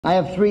I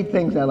have three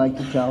things I like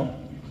to tell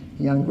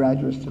young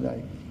graduates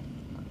today.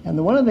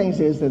 And one of the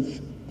things is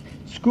that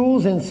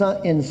schools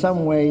in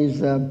some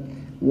ways,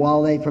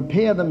 while they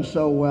prepare them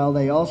so well,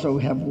 they also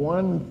have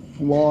one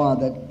flaw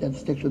that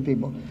sticks with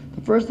people.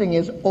 The first thing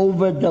is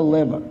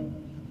over-deliver.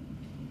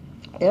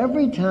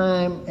 Every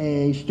time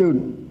a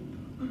student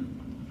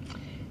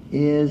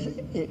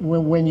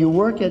when you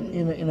work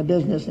in a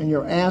business and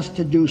you're asked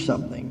to do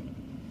something,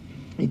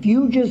 if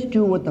you just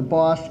do what the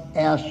boss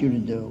asked you to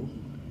do,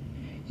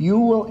 you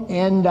will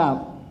end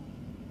up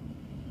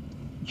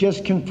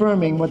just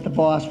confirming what the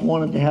boss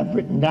wanted to have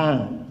written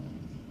down.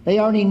 They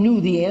already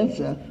knew the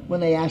answer when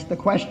they asked the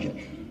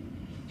question.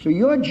 So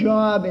your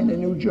job in a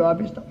new job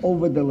is to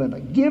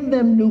over-deliver. Give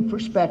them new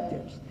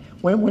perspectives.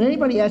 When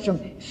anybody asks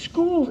them,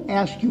 schools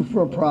ask you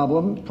for a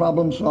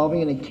problem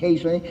solving in a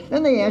case, or anything,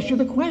 then they ask you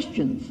the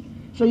questions.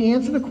 So you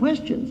answer the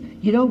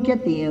questions. You don't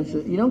get the answer.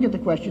 You don't get the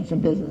questions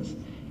in business.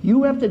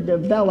 You have to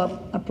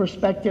develop a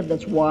perspective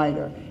that's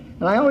wider.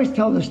 And I always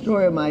tell the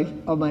story of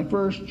my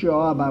first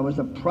job. I was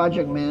a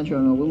project manager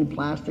in a little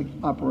plastic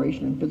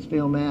operation in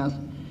Pittsfield, Mass.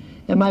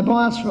 And my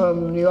boss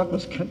from New York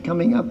was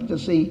coming up to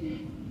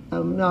see,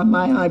 not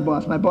my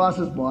boss, my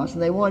boss's boss,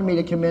 and they wanted me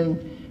to come in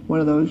one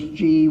of those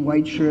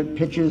white shirt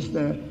pitches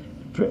to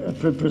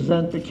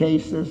present the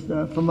cases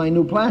for my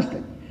new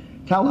plastic.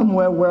 Tell them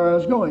where I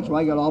was going. So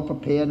I got all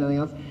prepared and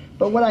everything else.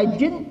 But what I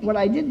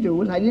did do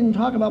was I didn't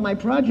talk about my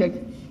project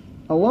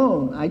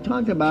alone. I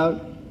talked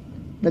about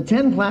the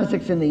 10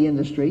 plastics in the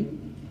industry,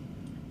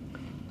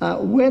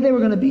 where they were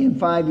going to be in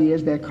 5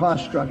 years, their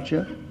cost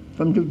structure,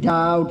 from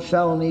Dow,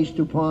 Celanese,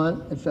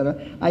 DuPont,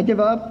 etc. I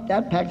developed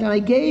that package, and I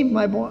gave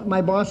my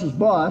boss's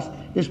boss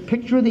this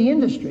picture of the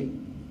industry.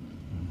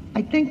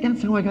 I think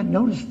that's how I got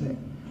noticed there.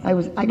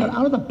 I got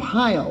out of the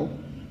pile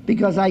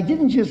because I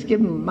didn't just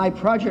give him my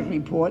project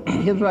report,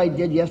 here's what I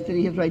did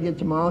yesterday, here's what I did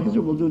tomorrow, here's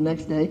what we'll do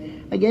next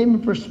day. I gave him a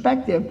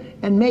perspective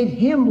and made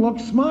him look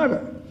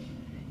smarter.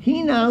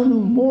 He now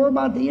knew more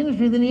about the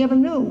industry than he ever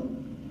knew.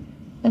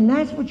 And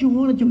that's what you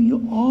want to do.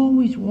 You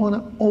always want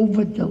to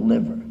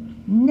over-deliver.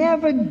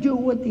 Never do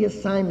what the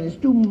assignment is.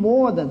 Do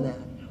more than that.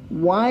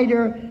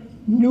 Wider,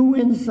 new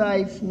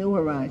insights, new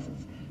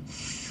horizons.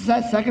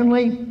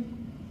 Secondly,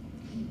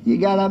 you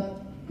got to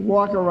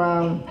walk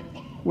around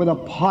with a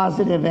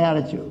positive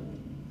attitude.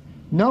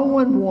 No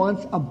one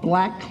wants a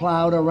black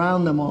cloud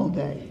around them all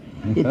day.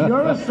 If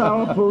you're a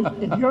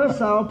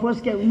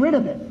sourpuss, get rid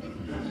of it.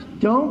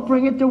 Don't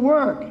bring it to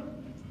work.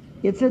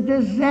 It's a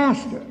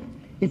disaster.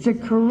 It's a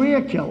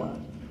career killer.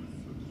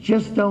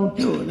 Just don't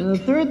do it. And the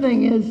third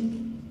thing is,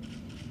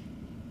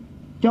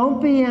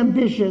 don't be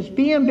ambitious.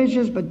 Be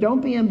ambitious, but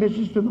don't be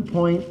ambitious to the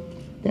point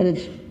that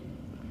it's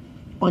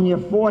on your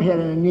forehead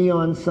in a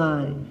neon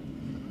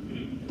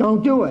sign.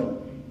 Don't do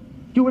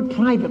it. Do it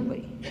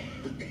privately.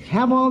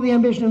 Have all the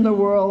ambition in the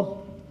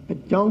world,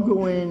 but don't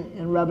go in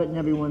and rub it in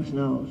everyone's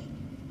nose.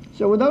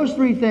 So with those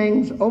three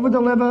things,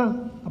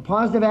 over-deliver, a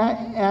positive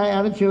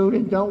attitude,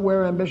 and don't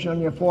wear ambition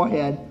on your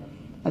forehead,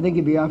 I think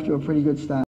you'd be off to a pretty good start.